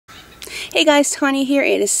Hey guys, Tanya here.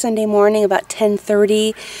 It is Sunday morning, about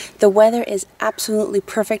 10:30. The weather is absolutely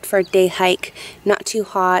perfect for a day hike. Not too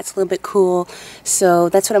hot, it's a little bit cool. So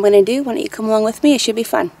that's what I'm going to do. Why don't you come along with me? It should be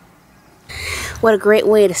fun. What a great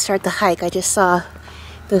way to start the hike. I just saw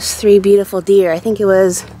those 3 beautiful deer. I think it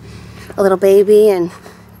was a little baby and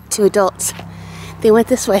 2 adults. They went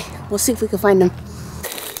this way. We'll see if we can find them.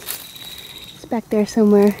 He's back there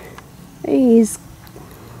somewhere. He's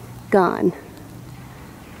gone.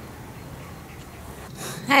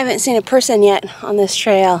 I haven't seen a person yet on this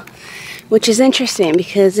trail, which is interesting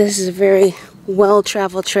because this is a very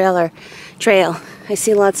well-traveled trail. I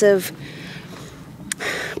see lots of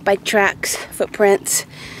bike tracks, footprints.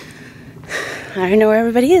 I don't know where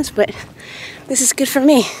everybody is, but this is good for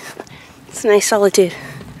me. It's a nice solitude.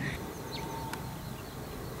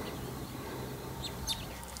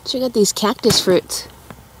 Check out these cactus fruits.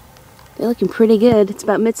 They're looking pretty good. It's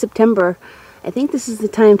about mid-September. I think this is the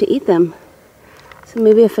time to eat them. So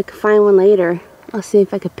maybe if I could find one later, I'll see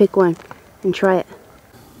if I could pick one and try it.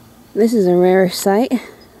 This is a rare sight.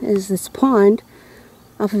 Is this pond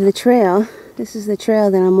off of the trail. This is the trail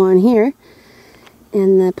that I'm on here.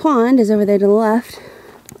 And the pond is over there to the left.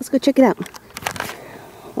 Let's go check it out.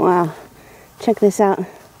 Wow. Check this out.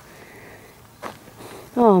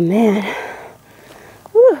 Oh man.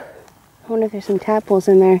 Whew. I wonder if there's some tadpoles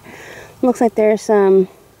in there. Looks like there's some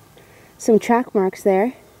track marks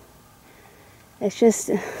there. It's just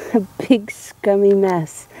a big scummy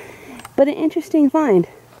mess, but an interesting find.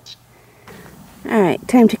 Alright,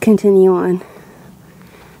 time to continue on.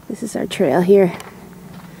 This is our trail here.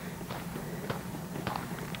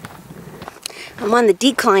 I'm on the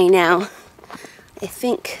decline now. I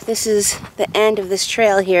think this is the end of this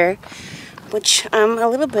trail here, which I'm a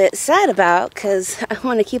little bit sad about because I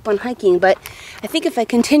want to keep on hiking, but I think if I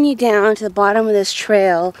continue down to the bottom of this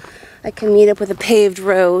trail, I can meet up with a paved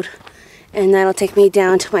road. And that'll take me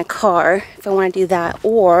down to my car if I want to do that,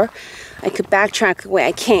 or I could backtrack the way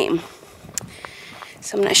I came.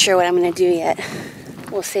 So I'm not sure what I'm going to do yet.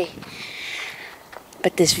 We'll see.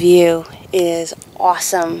 But this view is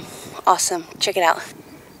awesome. Awesome. Check it out.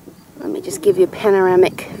 Let me just give you a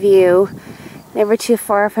panoramic view. Never too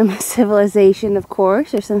far from a civilization, of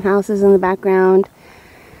course. There's some houses in the background,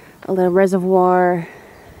 a little reservoir,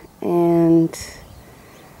 and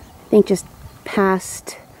I think just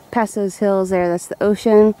past those hills there, that's the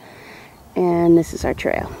ocean, and this is our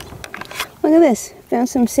trail. Look at this, found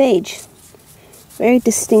some sage. Very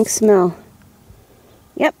distinct smell.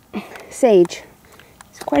 Yep, sage.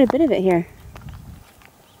 There's quite a bit of it here.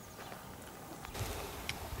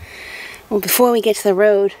 Well, before we get to the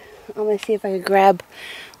road, I'm going to see if I could grab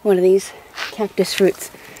one of these cactus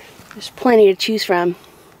fruits. There's plenty to choose from.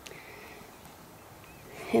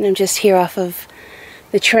 And I'm just here off of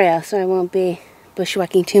the trail, so I won't be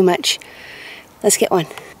bushwhacking too much. Let's get one.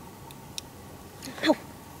 Ow.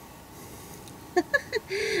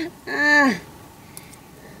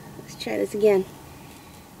 Let's try this again.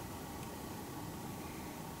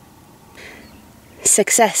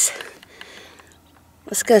 Success.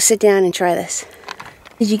 Let's go sit down and try this.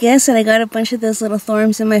 Did you guess that I got a bunch of those little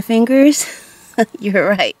thorns in my fingers? You're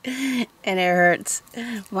right. And it hurts.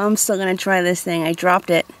 Well, I'm still gonna try this thing. I dropped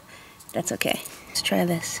it. That's okay. Let's try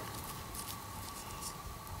this.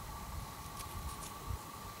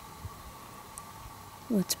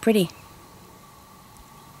 Oh, it's pretty.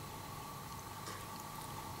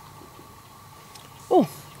 Oh,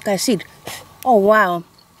 got a seed. Oh, wow.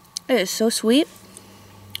 It is so sweet.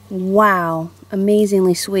 Wow.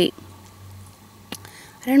 Amazingly sweet.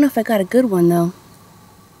 I don't know if I got a good one, though.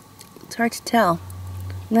 It's hard to tell.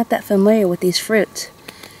 I'm not that familiar with these fruits.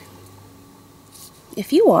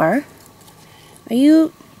 If you are, do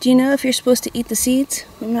you know if you're supposed to eat the seeds?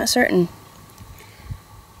 I'm not certain.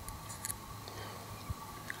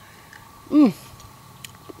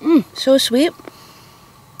 So sweet.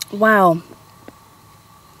 Wow.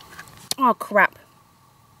 Oh crap.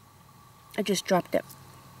 I just dropped it.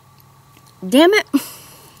 Damn it.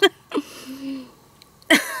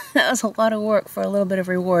 That was a lot of work for a little bit of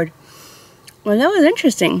reward. Well, that was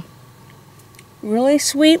interesting. Really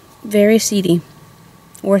sweet, very seedy.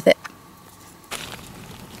 Worth it.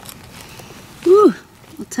 Whew.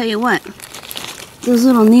 I'll tell you what. Those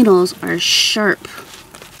little needles are sharp.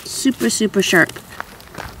 Super, super sharp.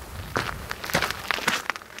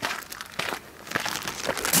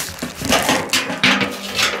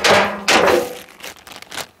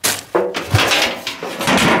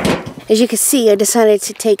 As you can see, I decided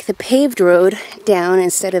to take the paved road down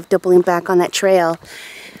instead of doubling back on that trail.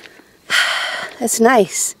 That's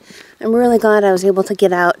nice. I'm really glad I was able to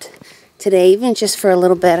get out today, even just for a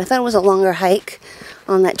little bit. I thought it was a longer hike.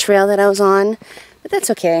 on that trail that I was on, but that's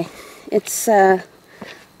okay. It's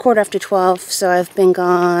 12:15, so I've been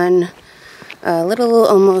gone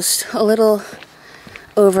almost a little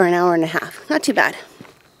over an hour and a half. Not too bad.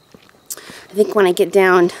 I think when I get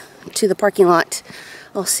down to the parking lot,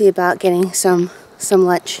 I'll see about getting some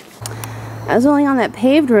lunch. I was only on that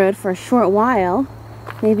paved road for a short while,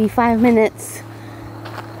 maybe 5 minutes.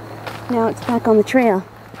 Now it's back on the trail.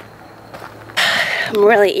 I'm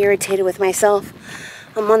really irritated with myself.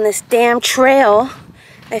 I'm on this damn trail.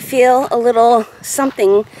 I feel a little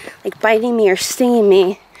something like biting me or stinging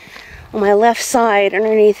me on my left side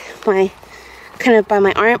underneath my, kind of by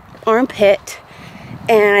my armpit.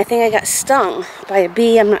 And I think I got stung by a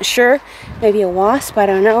bee. I'm not sure. Maybe a wasp. I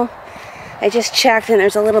don't know. I just checked and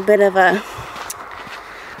there's a little bit of a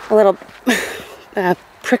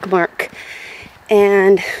prick mark.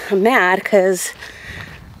 And I'm mad because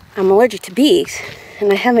I'm allergic to bees.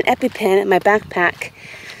 And I have an EpiPen in my backpack.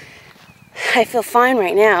 I feel fine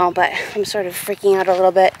right now, but I'm sort of freaking out a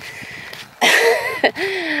little bit.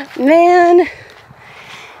 Man,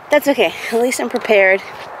 that's okay. At least I'm prepared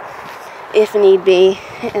if need be.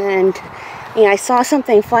 And you know, I saw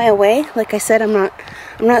something fly away. Like I said, I'm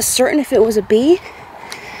not certain if it was a bee.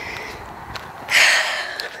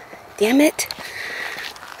 Damn it.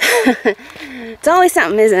 It's always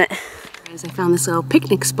something, isn't it? As I found this little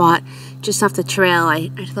picnic spot just off the trail, I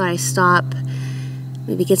thought I'd stop,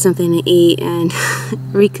 maybe get something to eat and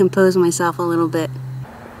recompose myself a little bit.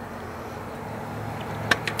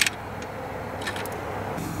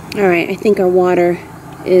 Alright, I think our water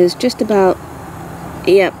is just about,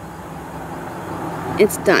 yep,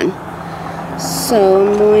 it's done. So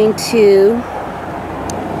I'm going to,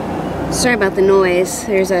 sorry about the noise,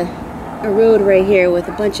 there's a road right here with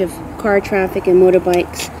a bunch of car traffic and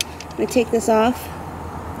motorbikes. I'm going to take this off,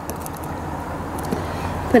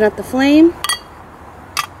 put out the flame,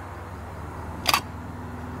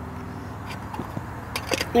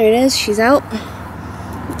 there it is, she's out,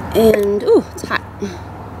 and ooh, it's hot,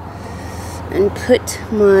 and put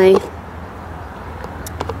my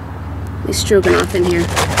stroganoff in here.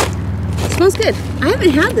 It smells good. I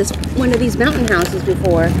haven't had one of these mountain houses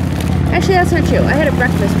before. Actually, that's not true. I had a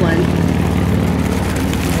breakfast one.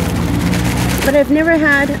 But I've never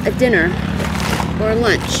had a dinner or a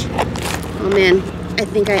lunch. Oh man, I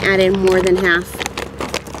think I added more than half.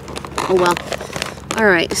 Oh well.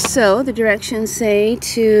 Alright, so the directions say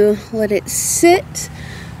to let it sit.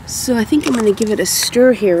 So I think I'm going to give it a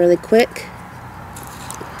stir here really quick.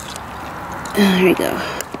 There we go.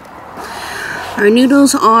 Our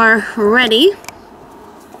noodles are ready.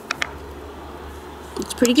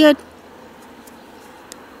 It's pretty good.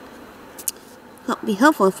 It'd be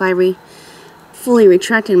helpful if I fully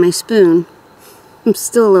retracted my spoon. I'm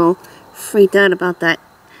still a little freaked out about that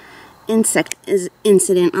insect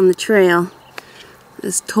incident on the trail. I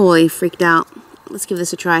was totally freaked out. Let's give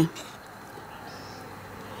this a try.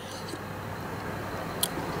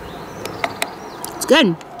 It's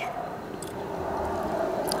good.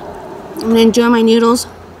 I'm going to enjoy my noodles,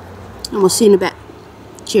 and we'll see you in a bit.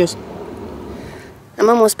 Cheers. I'm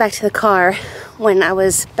almost back to the car. When I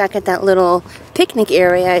was back at that little picnic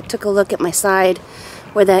area, I took a look at my side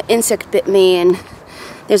where that insect bit me, and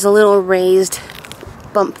there's a little raised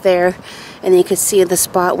bump there, and you could see the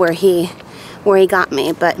spot where he got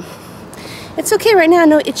me, but it's okay right now,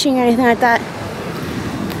 no itching or anything like that.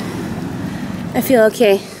 I feel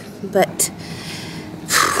okay, but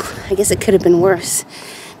I guess it could have been worse.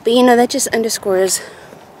 But you know, that just underscores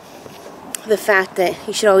the fact that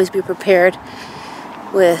you should always be prepared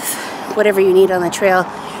with whatever you need on the trail.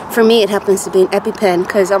 For me, it happens to be an EpiPen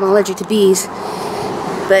because I'm allergic to bees.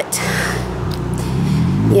 But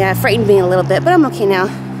yeah, it frightened me a little bit, but I'm okay now.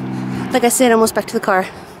 Like I said, almost back to the car.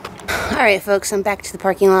 Alright folks, I'm back to the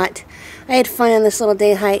parking lot. I had fun on this little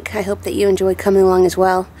day hike. I hope that you enjoyed coming along as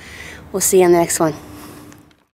well. We'll see you on the next one.